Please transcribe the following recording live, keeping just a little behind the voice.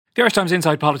The Irish Times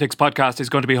Inside Politics podcast is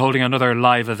going to be holding another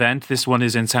live event. This one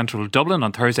is in central Dublin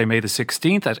on Thursday, May the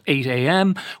 16th at 8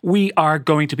 a.m. We are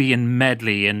going to be in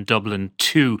Medley in Dublin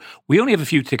too. We only have a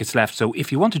few tickets left, so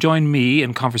if you want to join me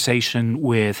in conversation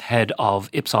with head of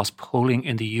Ipsos polling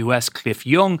in the US, Cliff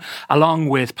Young, along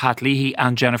with Pat Leahy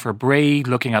and Jennifer Bray,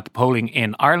 looking at the polling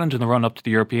in Ireland in the run-up to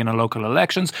the European and local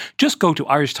elections, just go to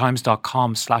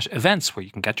irishtimes.com/events where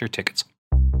you can get your tickets.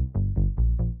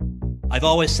 I've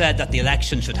always said that the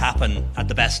election should happen at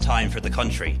the best time for the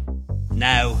country.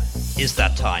 Now is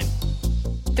that time.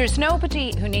 There's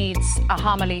nobody who needs a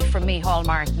homily from Micheál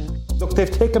Martin. Look, they've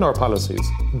taken our policies.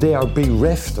 They are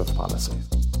bereft of policies.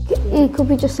 He could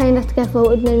be just saying that to get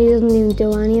voted and he doesn't even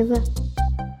do any of it.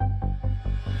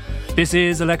 This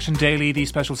is Election Daily, the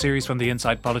special series from the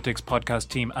Inside Politics podcast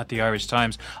team at the Irish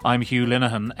Times. I'm Hugh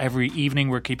Linehan. Every evening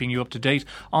we're keeping you up to date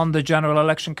on the general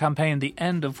election campaign, the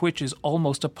end of which is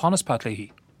almost upon us, Pat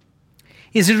Leahy.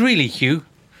 Is it really, Hugh?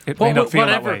 It may not feel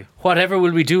that way. Whatever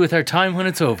will we do with our time when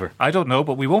it's over? I don't know,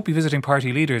 but we won't be visiting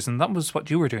party leaders, and that was what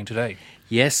you were doing today.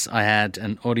 Yes, I had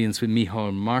an audience with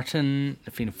Micheál Martin, the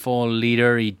Fianna Fáil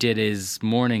leader. He did his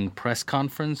morning press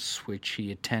conference, which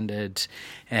he attended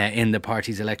in the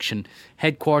party's election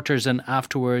headquarters, and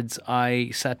afterwards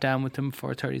I sat down with him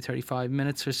for 35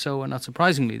 minutes or so, and not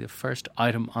surprisingly, the first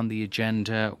item on the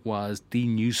agenda was the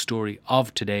news story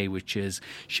of today, which is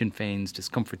Sinn Féin's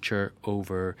discomfiture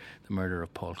over the murder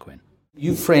of Paul Quinn.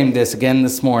 You framed this again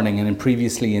this morning and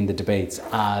previously in the debates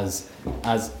as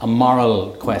a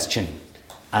moral question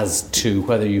as to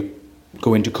whether you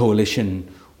go into coalition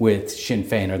with Sinn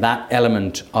Féin, or that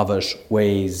element of it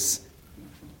weighs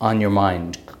on your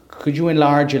mind. Could you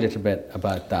enlarge a little bit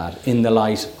about that in the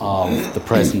light of the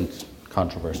present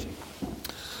controversy?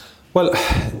 Well,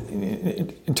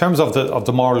 in terms of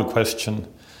the moral question,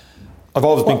 I've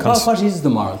always been concerned. What is the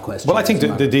moral question? Well, I think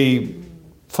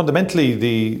fundamentally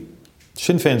the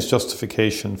Sinn Féin's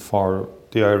justification for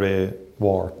the IRA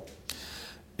war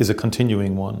is a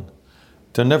continuing one.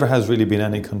 There never has really been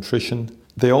any contrition.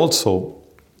 They also,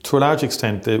 to a large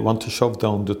extent, they want to shove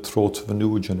down the throats of a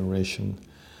newer generation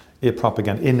a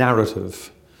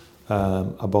narrative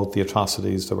about the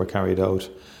atrocities that were carried out,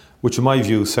 which in my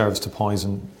view serves to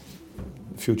poison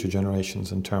future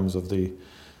generations in terms of the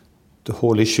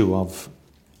whole issue of,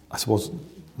 I suppose,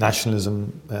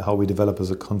 nationalism, how we develop as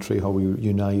a country, how we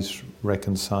unite,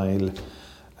 reconcile.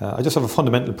 I just have a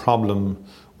fundamental problem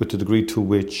with the degree to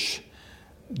which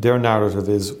their narrative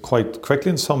is quite correctly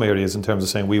in some areas in terms of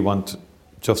saying we want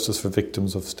justice for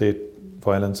victims of state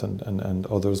violence and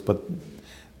others, but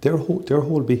their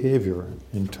whole behaviour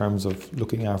in terms of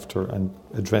looking after and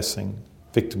addressing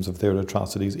victims of their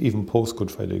atrocities, even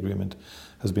post-Good Friday Agreement,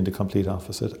 has been the complete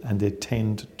opposite, and they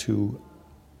tend to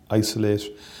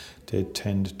isolate. They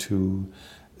tend to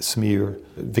smear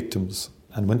victims.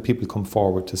 And when people come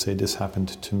forward to say this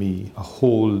happened to me, a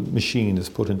whole machine is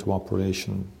put into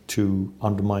operation to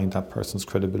undermine that person's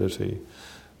credibility,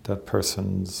 that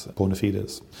person's bona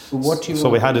fides. What do you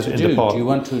want to do? Do you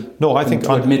want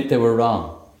to, admit they were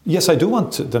wrong? Yes, I do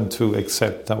want them to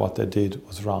accept that what they did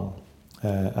was wrong.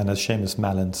 And as Seamus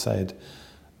Mallon said,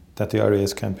 that the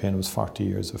IRA's campaign was 40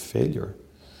 years of failure.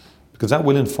 Because that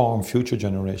will inform future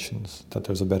generations that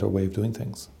there's a better way of doing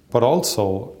things. But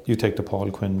also, you take the Paul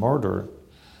Quinn murder,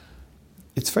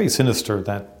 it's very sinister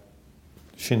that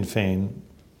Sinn Féin,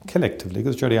 collectively,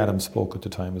 because Gerry Adams spoke at the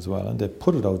time as well, and they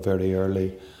put it out very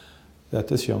early, that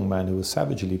this young man who was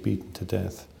savagely beaten to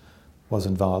death was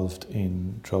involved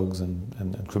in drugs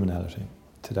and criminality,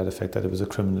 to that effect that it was a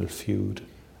criminal feud.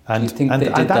 Do you think they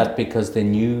did that because they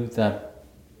knew that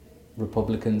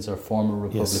Republicans or former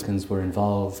Republicans were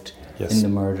involved in the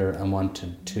murder and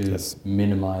wanted to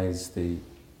minimise the...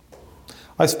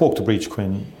 I spoke to Breach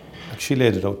Quinn. She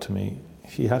laid it out to me.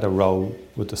 He had a row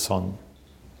with the son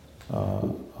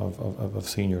of a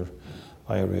senior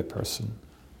IRA person.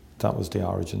 That was the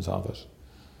origins of it.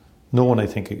 No one, I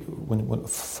think, when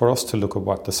for us to look at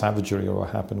what the savagery or what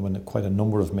happened when quite a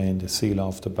number of men, they seal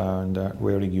off the bar and they're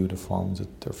wearing uniforms,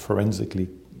 they're forensically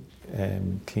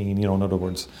clean, in other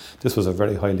words, this was a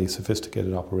very highly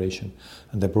sophisticated operation,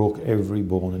 and they broke every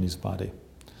bone in his body.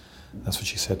 That's what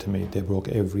she said to me, they broke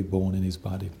every bone in his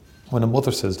body. When a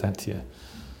mother says that to you,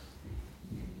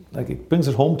 it brings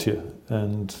it home to you,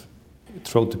 and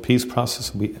throughout the peace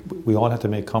process, we all had to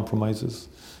make compromises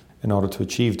in order to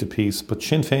achieve the peace, but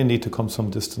Sinn Féin need to come some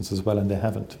distance as well, and they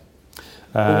haven't.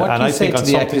 What do you say to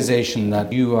the accusation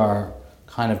that you are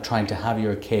kind of trying to have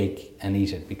your cake and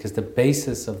eat it? Because the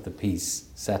basis of the peace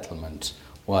settlement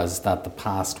was that the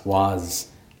past was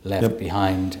left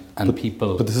behind and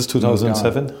people... But this is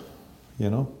 2007,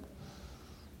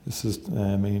 This is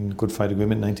in Good Friday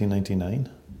Agreement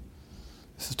 1999.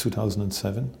 This is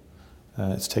 2007.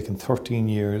 It's taken 13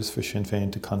 years for Sinn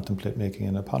Féin to contemplate making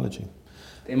an apology.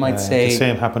 They might say... The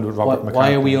same happened with Robert McCarthy.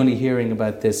 Why are we only hearing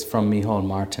about this from Micheál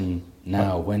Martin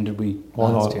now? When did we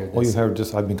last hear this? You heard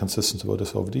this. I've been consistent about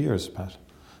this over the years, Pat.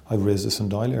 I've raised this in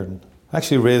Dáil Éireann. I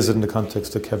actually raised it in the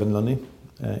context of Kevin Lunny,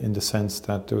 in the sense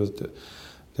that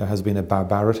there has been a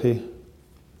barbarity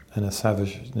and a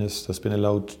savageness that's been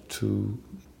allowed to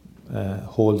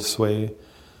hold sway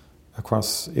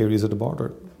across areas of the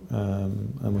border,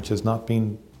 and which has not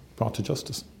been brought to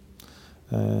justice.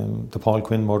 The Paul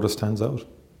Quinn murder stands out.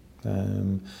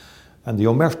 And the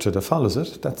Omertà that follows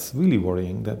it, that's really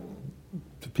worrying, that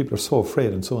people are so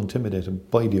afraid and so intimidated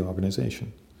by the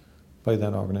organisation, by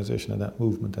that organisation and that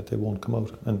movement, that they won't come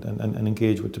out and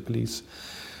engage with the police.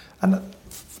 And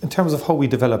in terms of how we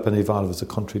develop and evolve as a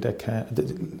country,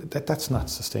 that's not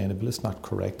sustainable, it's not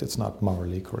correct, it's not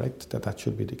morally correct, that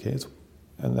should be the case.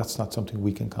 And that's not something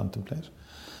we can contemplate.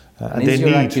 And is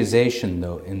your accusation,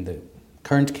 though, in the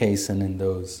current case and in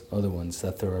those other ones,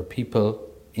 that there are people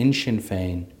in Sinn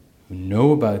Féin who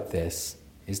know about this?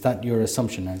 Is that your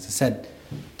assumption? As I said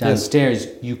downstairs,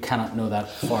 you cannot know that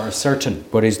for certain.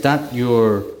 But is that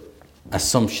your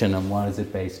assumption, and what is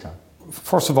it based on?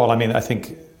 First of all, I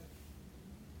think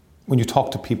when you talk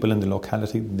to people in the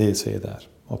locality, they say that,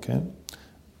 okay?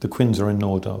 The Quinns are in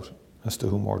no doubt as to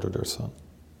who murdered their son.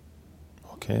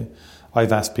 Okay,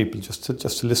 I've asked people just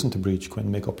to listen to Breach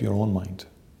Quinn, make up your own mind,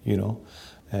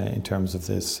 in terms of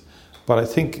this. But I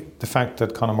think the fact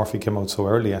that Conor Murphy came out so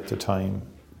early at the time,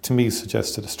 to me,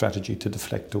 suggested a strategy to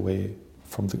deflect away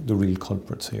from the real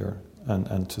culprits here,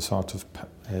 and to sort of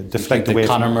deflect away.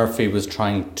 Conor Murphy was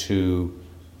trying to,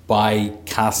 by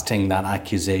casting that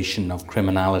accusation of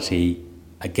criminality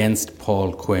against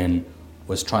Paul Quinn,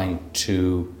 was trying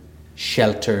to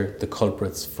shelter the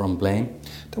culprits from blame?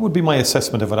 That would be my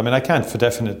assessment of it. I can't for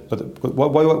definite, but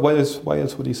why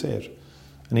else would he say it?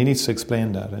 And he needs to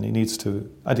explain that, and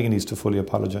I think he needs to fully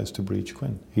apologise to Breach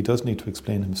Quinn. He does need to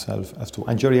explain himself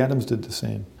and Gerry Adams did the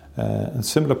same. And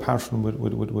similar pattern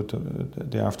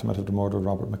with the aftermath of the murder of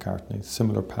Robert McCarthy.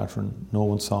 Similar pattern, no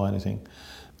one saw anything.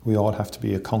 We all have to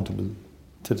be accountable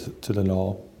to the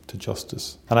law, to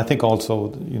justice. And I think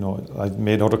also, I've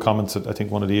made other comments that I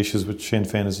think one of the issues with Sinn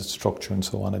Féin is its structure and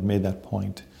so on. I've made that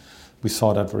point. We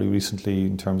saw that very recently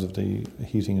in terms of the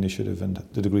heating initiative and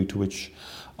the degree to which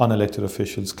unelected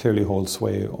officials clearly hold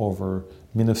sway over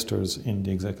ministers in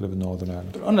the executive of Northern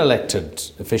Ireland. But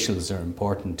unelected officials are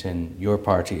important in your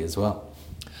party as well.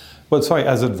 Well, sorry,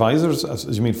 as advisors, as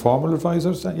you mean formal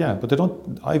advisors? Yeah, but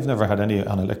I've never had any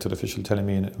unelected official telling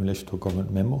me in relation to a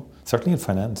government memo, certainly in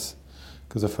finance.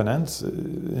 Because the finance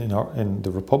in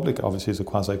the Republic obviously is a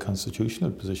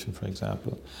quasi-constitutional position, for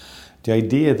example. The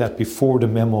idea that before the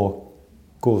memo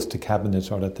goes to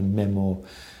cabinet, or that the memo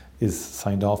is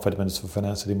signed off by the Minister for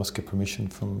Finance, they must get permission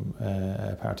from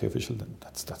a party official.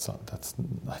 That's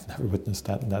I've never witnessed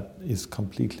that, and that is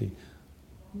completely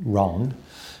wrong.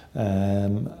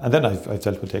 And then I've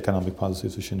dealt with the economic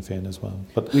policies of Sinn Féin as well.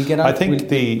 But we'll get on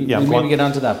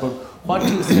to that. But what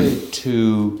do you say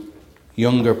to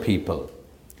younger people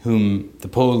whom the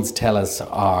polls tell us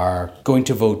are going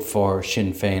to vote for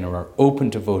Sinn Féin, or are open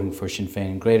to voting for Sinn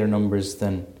Féin in greater numbers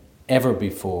than ever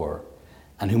before,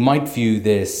 and who might view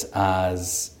this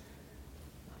as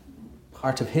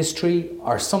part of history,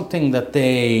 or something that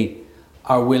they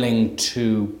are willing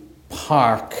to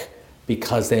park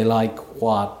because they like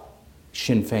what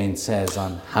Sinn Féin says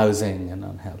on housing and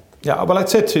on health? Yeah, well, I'd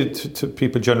say to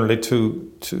people generally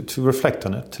to reflect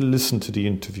on it, to listen to the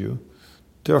interview.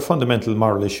 There are fundamental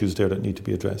moral issues there that need to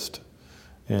be addressed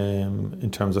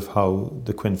in terms of how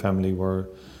the Quinn family were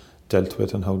dealt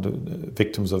with and how the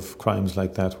victims of crimes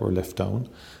like that were left down,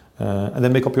 and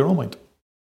then make up your own mind.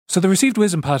 So the received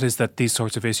wisdom, Pat, is that these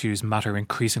sorts of issues matter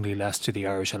increasingly less to the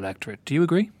Irish electorate. Do you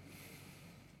agree?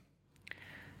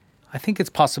 I think it's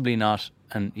possibly not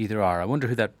an either or. I wonder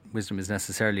who that wisdom is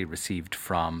necessarily received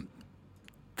from.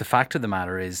 The fact of the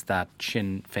matter is that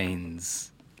Sinn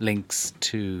Féin's links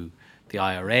to the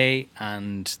IRA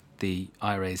and the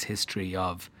IRA's history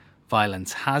of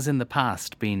violence has in the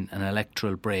past been an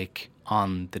electoral brake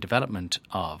on the development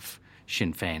of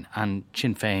Sinn Féin. And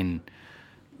Sinn Féin,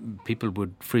 people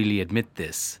would freely admit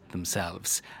this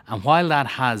themselves. And while that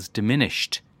has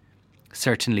diminished,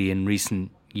 certainly in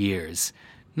recent years,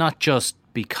 not just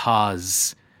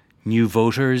because new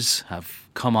voters have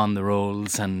come on the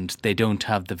rolls and they don't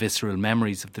have the visceral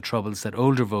memories of the troubles that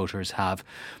older voters have,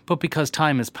 but because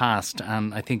time has passed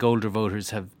and I think older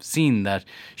voters have seen that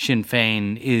Sinn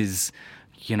Féin is,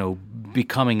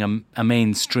 becoming a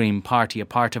mainstream party, a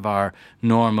part of our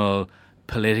normal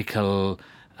political,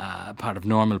 part of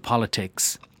normal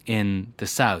politics in the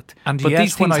South. And but yet,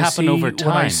 these things happen over time.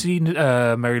 When I see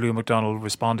Mary Lou McDonald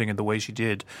responding in the way she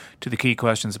did to the key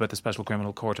questions about the Special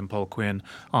Criminal Court and Paul Quinn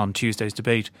on Tuesday's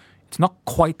debate, it's not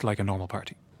quite like a normal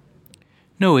party.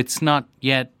 No, it's not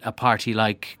yet a party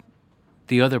like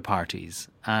the other parties.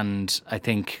 And I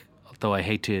think, although I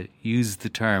hate to use the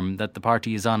term, that the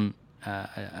party is on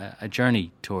a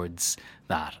journey towards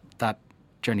that. That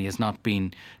journey has not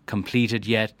been completed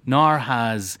yet, nor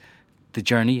has the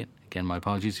journey, again, my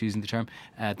apologies for using the term,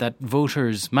 that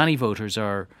many voters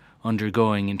are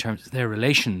undergoing in terms of their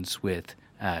relations with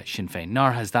Sinn Féin,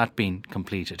 nor has that been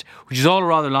completed, which is all a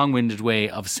rather long-winded way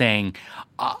of saying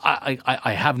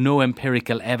I have no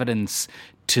empirical evidence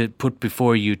to put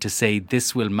before you to say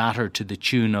this will matter to the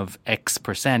tune of X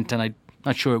percent, and I'm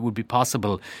not sure it would be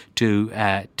possible to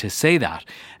say that.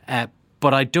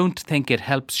 But I don't think it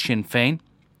helps Sinn Féin.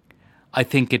 I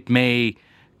think it may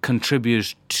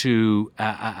contribute to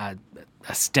a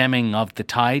stemming of the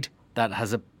tide that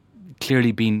has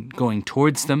clearly been going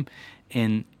towards them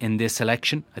in this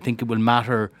election. I think it will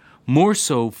matter more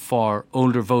so for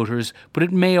older voters, but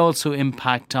it may also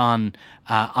impact on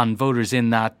voters in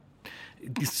that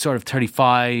sort of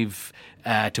 35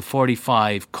 to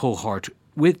 45 cohort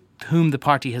with whom the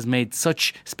party has made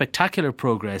such spectacular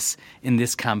progress in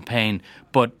this campaign,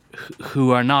 but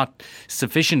who are not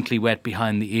sufficiently wet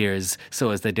behind the ears so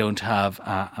as they don't have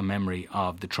a memory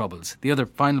of the Troubles. The other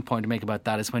final point to make about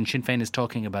that is when Sinn Féin is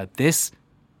talking about this,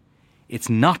 it's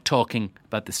not talking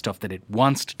about the stuff that it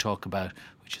wants to talk about,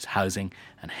 which is housing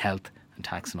and health and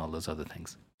tax and all those other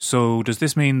things. So does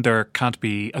this mean there can't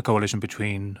be a coalition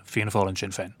between Fianna Fáil and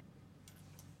Sinn Féin?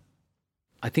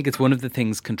 I think it's one of the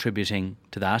things contributing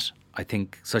to that. I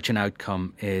think such an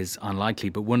outcome is unlikely,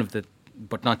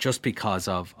 but not just because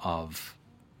of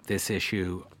this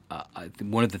issue.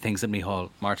 One of the things that Micheál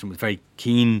Martin was very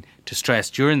keen to stress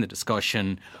during the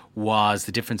discussion was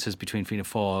the differences between Fianna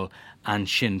Fáil and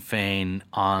Sinn Féin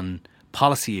on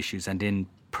policy issues, and in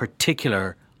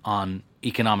particular on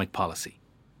economic policy.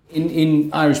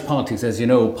 In Irish politics, as you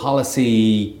know,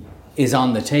 policy is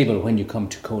on the table when you come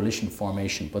to coalition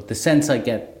formation. But the sense I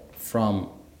get from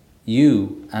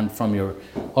you and from your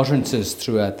utterances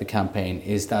throughout the campaign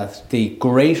is that the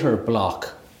greater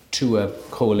block to a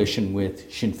coalition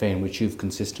with Sinn Féin, which you've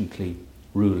consistently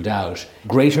ruled out,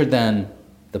 greater than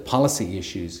the policy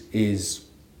issues, is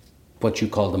what you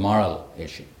call the moral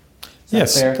issue.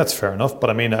 Yes, that's fair enough. But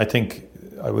I mean, I think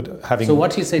I would having. So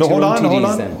what do you say to your own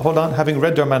TDs then? Hold on. Having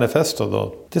read their manifesto,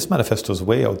 though, this manifesto is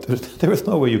way out. There is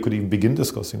no way you could even begin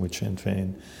discussing with Sinn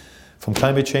Féin. From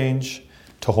climate change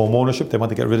to home ownership, they want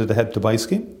to get rid of the Help to Buy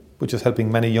scheme, which is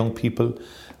helping many young people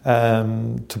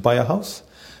to buy a house.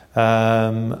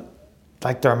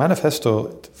 Like their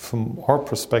manifesto, from our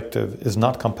perspective, is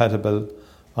not compatible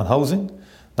on housing,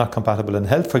 not compatible in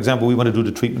health. For example, we want to do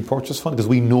the treatment purchase fund because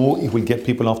we know it will get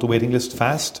people off the waiting list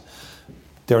fast.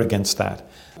 They're against that.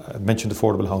 I mentioned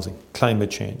affordable housing, climate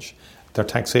change, their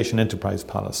taxation enterprise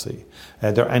policy,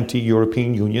 their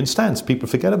anti-European Union stance. People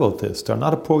forget about this. They're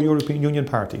not a pro-European Union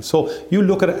party. So you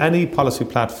look at any policy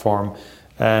platform,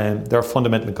 they're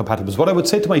fundamentally compatible. What I would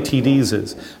say to my TDs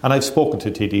is, and I've spoken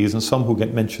to TDs, and some who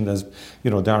get mentioned as,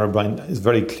 Darragh O'Brien is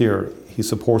very clear. He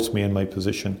supports me in my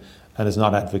position and is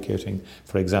not advocating,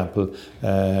 for example,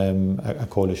 a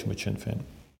coalition with Sinn Féin.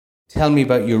 Tell me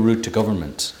about your route to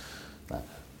government.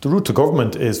 The route to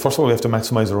government is, first of all, we have to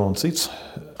maximise our own seats.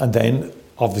 And then,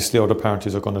 obviously, other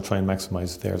parties are going to try and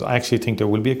maximise theirs. I actually think there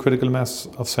will be a critical mass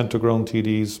of centre-ground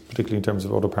TDs, particularly in terms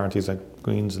of other parties like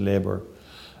Greens, Labour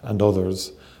and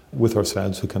others, with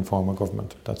ourselves who can form a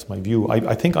government. That's my view.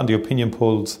 I think on the opinion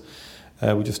polls,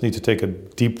 we just need to take a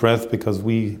deep breath because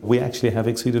we actually have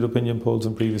exceeded opinion polls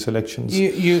in previous elections.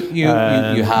 You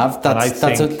have.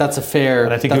 That's a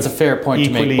fair point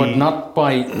to make, but not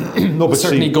by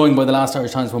certainly going by the last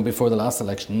Irish Times one before the last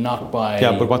election, not by.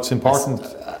 Yeah, but what's important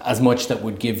as much that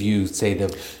would give you, say, the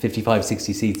 55,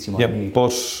 60 seats you might need. Yeah,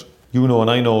 but you know, and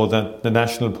I know that the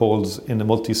national polls in the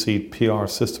multi-seat PR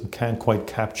system can't quite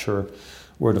capture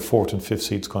where the fourth and fifth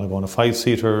seat's going to go on a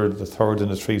 5-seater, the third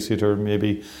and a 3-seater,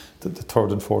 maybe the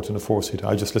third and fourth and a 4-seater.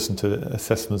 I just listened to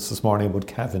assessments this morning about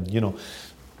Cavan.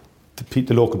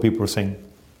 The local people were saying,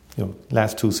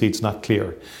 last 2 seats not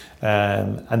clear,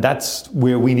 and that's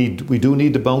where we do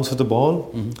need the bounce of the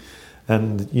ball. Mm-hmm.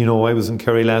 And I was in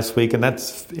Kerry last week, and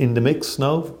that's in the mix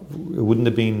now. It wouldn't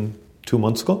have been 2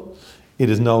 months ago. It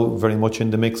is now very much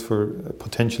in the mix for a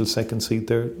potential second seat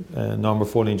there. Norma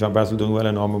Foley and John Brazel doing well,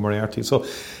 and Norma Moriarty. So,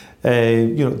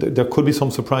 there could be some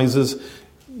surprises.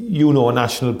 a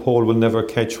national poll will never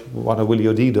catch what a Willie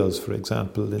O'D does, for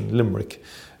example, in Limerick.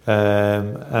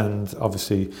 And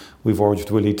obviously, we've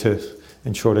urged Willie to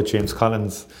ensure that James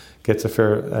Collins gets a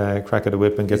fair crack at the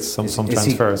whip and gets some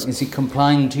transfers. Is he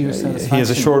complying to your satisfaction? He has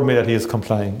assured me that he is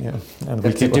complying, yeah. And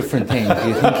that's a different thing. Do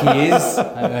you think he is?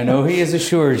 I know he has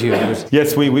assured you. But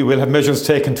yes, we will have measures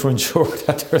taken to ensure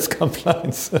that there is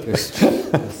compliance.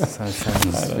 That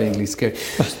sounds vaguely scary.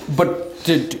 But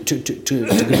to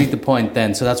complete the point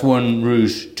then, so that's one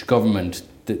route to government.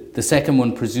 The second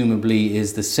one presumably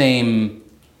is the same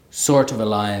sort of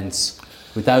alliance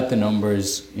without the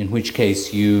numbers, in which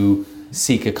case you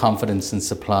seek a confidence and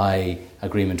supply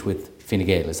agreement with Fine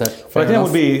Gael. Is that fair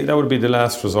enough? That would be the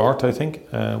last resort, I think.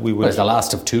 It's the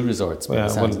last of two resorts.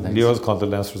 Leo's called the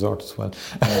last resort as well.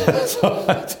 So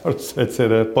I'd say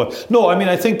that. But no, I mean,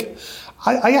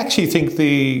 I actually think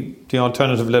the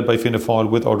alternative led by Fianna Fáil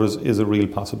with others is a real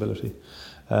possibility,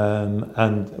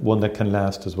 and one that can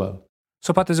last as well.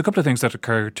 So, Pat, there's a couple of things that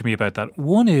occur to me about that.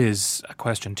 One is a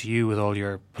question to you with all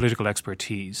your political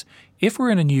expertise. If we're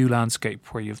in a new landscape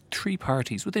where you have three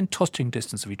parties within touching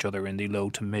distance of each other in the low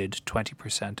to mid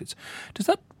 20%, does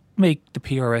that make the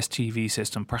PRS TV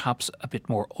system perhaps a bit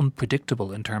more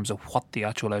unpredictable in terms of what the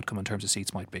actual outcome in terms of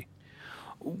seats might be?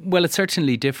 Well, it's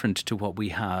certainly different to what we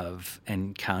have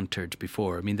encountered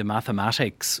before. I mean, the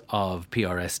mathematics of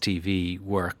PRS TV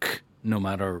work no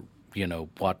matter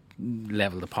what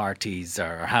level the parties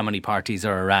are, or how many parties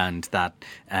are around that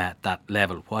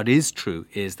level. What is true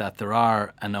is that there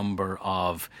are a number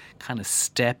of kind of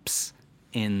steps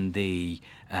in the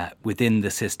within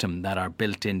the system that are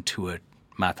built into it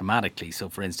mathematically. So,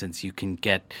 for instance, you can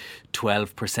get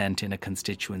 12% in a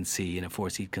constituency, in a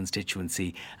 4-seat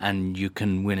constituency, and you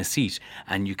can win a seat.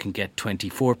 And you can get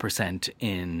 24%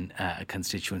 in a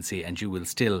constituency, and you will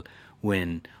still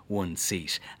win one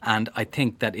seat. And I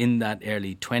think that in that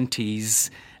early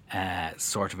 20s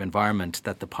sort of environment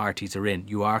that the parties are in,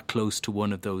 you are close to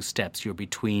one of those steps. You're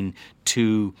between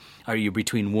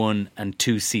one and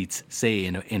two seats, say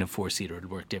in a 4-seater. It'll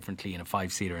work differently in a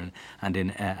 5-seater and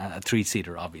in a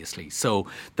 3-seater, obviously. So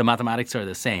the mathematics are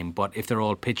the same, but if they're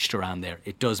all pitched around there,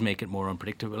 it does make it more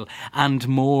unpredictable and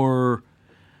more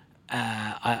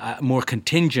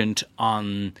contingent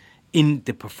on in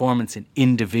the performance in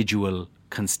individual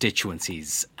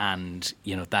constituencies, and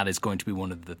that is going to be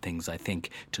one of the things I think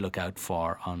to look out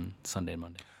for on Sunday and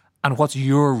Monday. And what's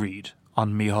your read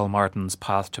on Micheál Martin's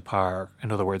path to power?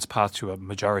 In other words, path to a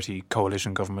majority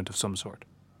coalition government of some sort?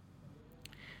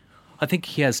 I think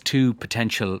he has two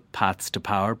potential paths to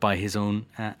power by his own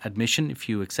admission, if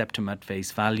you accept him at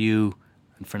face value,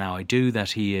 and for now I do,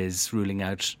 that he is ruling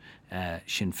out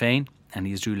Sinn Féin and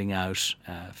he is ruling out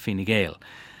Fine Gael.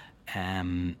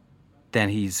 Then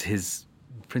his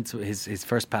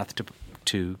first path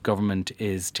to government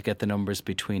is to get the numbers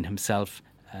between himself,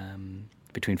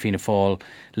 between Fianna Fáil,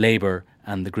 Labour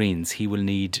and the Greens. He will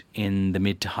need in the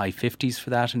mid to high 50s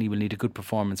for that, and he will need a good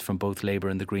performance from both Labour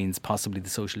and the Greens, possibly the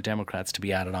Social Democrats to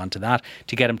be added on to that,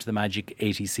 to get him to the magic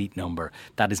 80-seat number.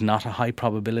 That is not a high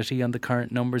probability on the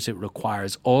current numbers. It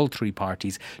requires all three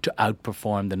parties to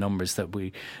outperform the numbers that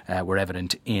were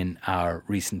evident in our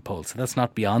recent polls. So that's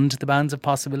not beyond the bounds of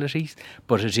possibilities,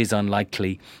 but it is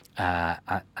unlikely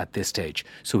at this stage.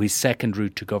 So his second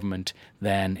route to government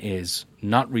then is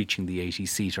not reaching the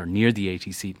 80-seat or near the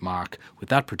 80-seat mark with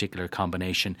that particular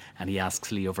combination, and he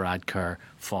asks Leo Varadkar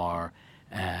for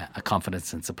a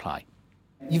confidence and supply.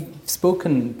 You've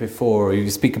spoken before, you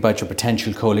speak about your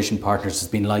potential coalition partners as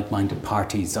being like-minded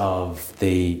parties of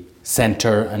the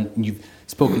centre, and you've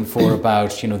spoken before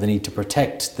about the need to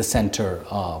protect the centre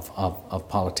of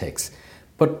politics.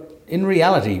 But in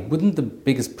reality, wouldn't the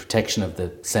biggest protection of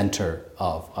the centre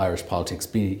of Irish politics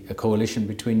be a coalition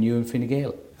between you and Fine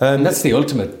Gael? And that's the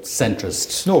ultimate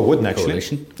centrist. No, it wouldn't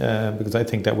coalition. Actually, because I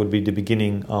think that would be the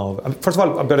beginning of. First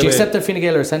of all, do you accept that Fine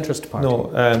Gael are a centrist party? No.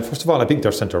 First of all, I think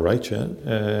they're centre right.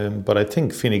 Yeah. But I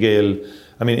think Fine Gael.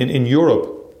 I mean, in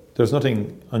Europe, there's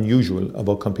nothing unusual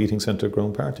about competing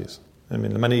centre-ground parties. I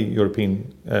mean, many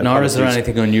European. Nor is there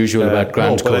anything unusual about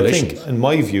grand coalition. But I think, in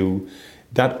my view,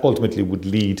 that ultimately would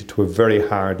lead to a very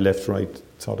hard left-right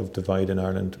sort of divide in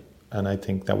Ireland, and I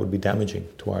think that would be damaging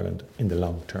to Ireland in the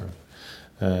long term.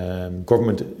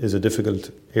 Government is a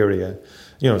difficult area.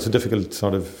 It's a difficult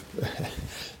sort of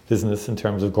business in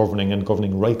terms of governing and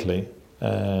governing rightly.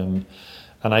 And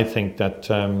I think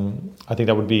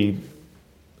that would be,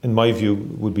 in my view,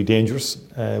 would be dangerous.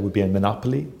 Would be a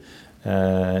monopoly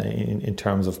in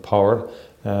terms of power.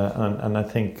 And I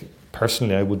think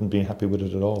personally, I wouldn't be happy with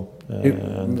it at all.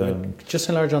 Just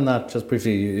enlarge on that, just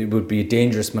briefly. It would be a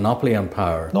dangerous monopoly on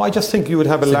power. No, I just think you would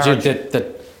have a large.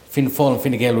 That Fianna Fáil and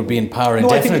Fine Gael would be in power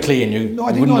indefinitely, and you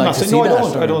wouldn't like to see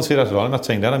that? I don't see that at all. I'm not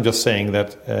saying that. I'm just saying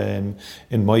that,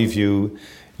 in my view,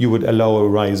 you would allow a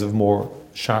rise of more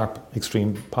sharp,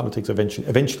 extreme politics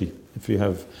eventually, if you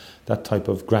have that type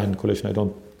of grand coalition. I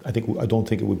don't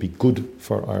think it would be good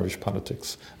for Irish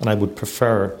politics, and I would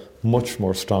prefer much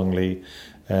more strongly,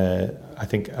 I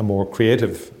think, a more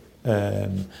creative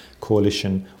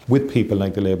coalition with people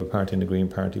like the Labour Party and the Green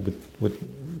Party, with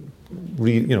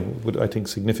I think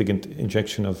significant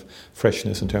injection of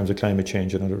freshness in terms of climate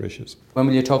change and other issues. When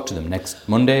will you talk to them? Next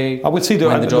Monday? I would see.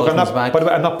 When the Dáil comes back? By the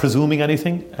way, I'm not presuming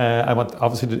anything.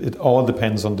 Obviously, it all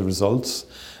depends on the results.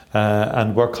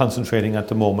 And we're concentrating at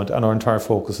the moment, and our entire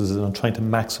focus is on trying to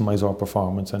maximise our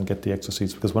performance and get the extra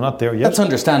seats, because we're not there yet. That's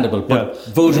understandable, but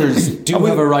voters do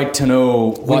have a right to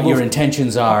know what your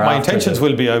intentions are. My intentions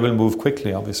will be, I will move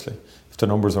quickly, obviously, if the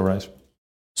numbers are right.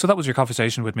 So that was your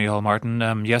conversation with Micheál Martin.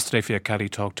 Yesterday, Fiach Kelly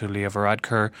talked to Leah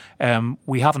Varadkar.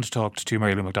 We haven't talked to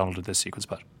Mary Lou McDonald in this sequence,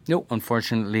 but no,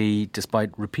 unfortunately,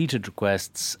 despite repeated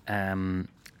requests, Sinn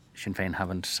Féin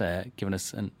haven't given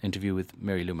us an interview with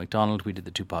Mary Lou McDonald. We did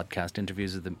the 2 podcast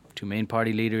interviews with the 2 main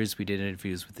party leaders. We did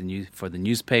interviews with for the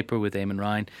newspaper with Eamon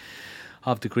Ryan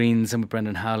of the Greens and with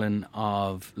Brendan Howlin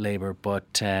of Labour.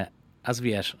 But as of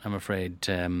yet, I'm afraid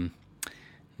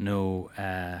no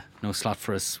slot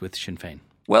for us with Sinn Féin.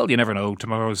 Well, you never know.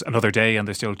 Tomorrow's another day and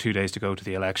there's still 2 days to go to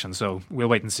the election, so we'll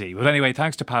wait and see. But anyway,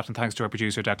 thanks to Pat and thanks to our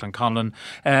producer Declan Conlon.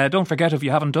 Don't forget, if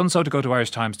you haven't done so, to go to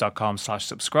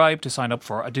irishtimes.com/subscribe to sign up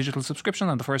for a digital subscription,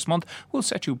 and the first month will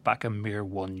set you back a mere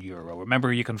 €1.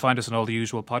 Remember, you can find us on all the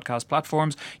usual podcast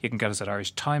platforms. You can get us at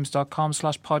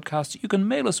irishtimes.com/podcast. You can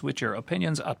mail us with your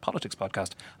opinions at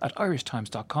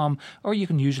politicspodcast@irishtimes.com, or you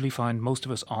can usually find most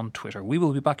of us on Twitter. We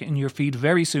will be back in your feed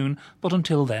very soon, but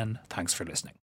until then, thanks for listening.